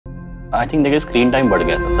I think देखिए screen time बढ़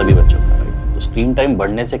गया था सभी बच्चों का, राइट? तो स्क्रीन टाइम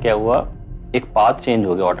बढ़ने से क्या हुआ, एक पाथ चेंज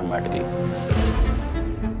हो गया automatically.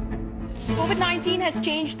 COVID-19 has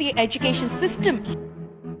changed the education system.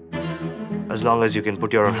 As long as you can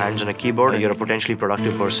put your hands on a keyboard, you're a potentially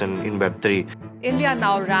productive person in Web3. India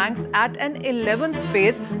now ranks at an 11th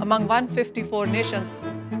place among 154 nations.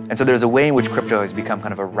 And so there's a way in which crypto has become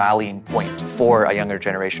kind of a rallying point for a younger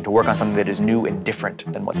generation to work on something that is new and different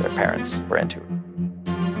than what their parents were into.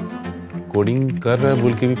 Coding कर रहा है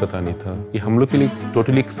बोल के भी पता नहीं था। ये हम लोग के लिए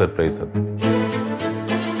टोटली एक सरप्राइज था।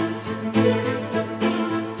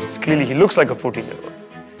 Clearly he looks like a 14-year-old,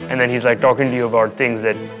 and then he's like talking to you about things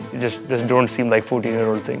that just don't seem like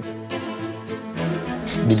 14-year-old things.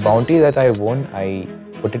 The bounty that I won, I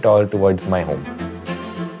put it all towards my home.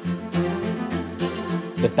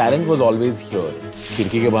 The talent was always here.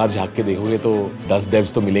 खिड़की के बाहर झाँक के देखोगे तो 10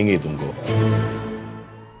 devs तो मिलेंगे ही तुमको।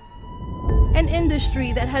 An industry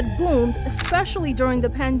that had boomed, especially during the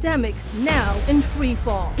pandemic, now in free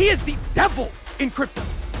fall. He is the devil in crypto.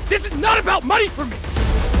 This is not about money for me.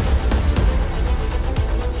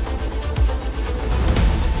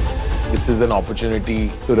 This is an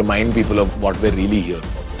opportunity to remind people of what we're really here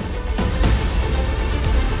for.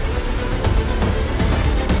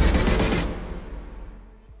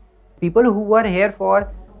 People who are here for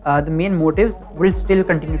the main motives will still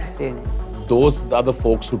continue to stay in it. Those are the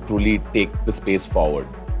folks who truly take the space forward.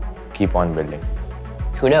 Keep on building.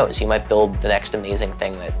 Who knows? You might build the next amazing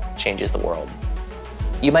thing that changes the world.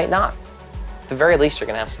 You might not. At the very least, you're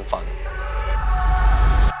going to have some fun.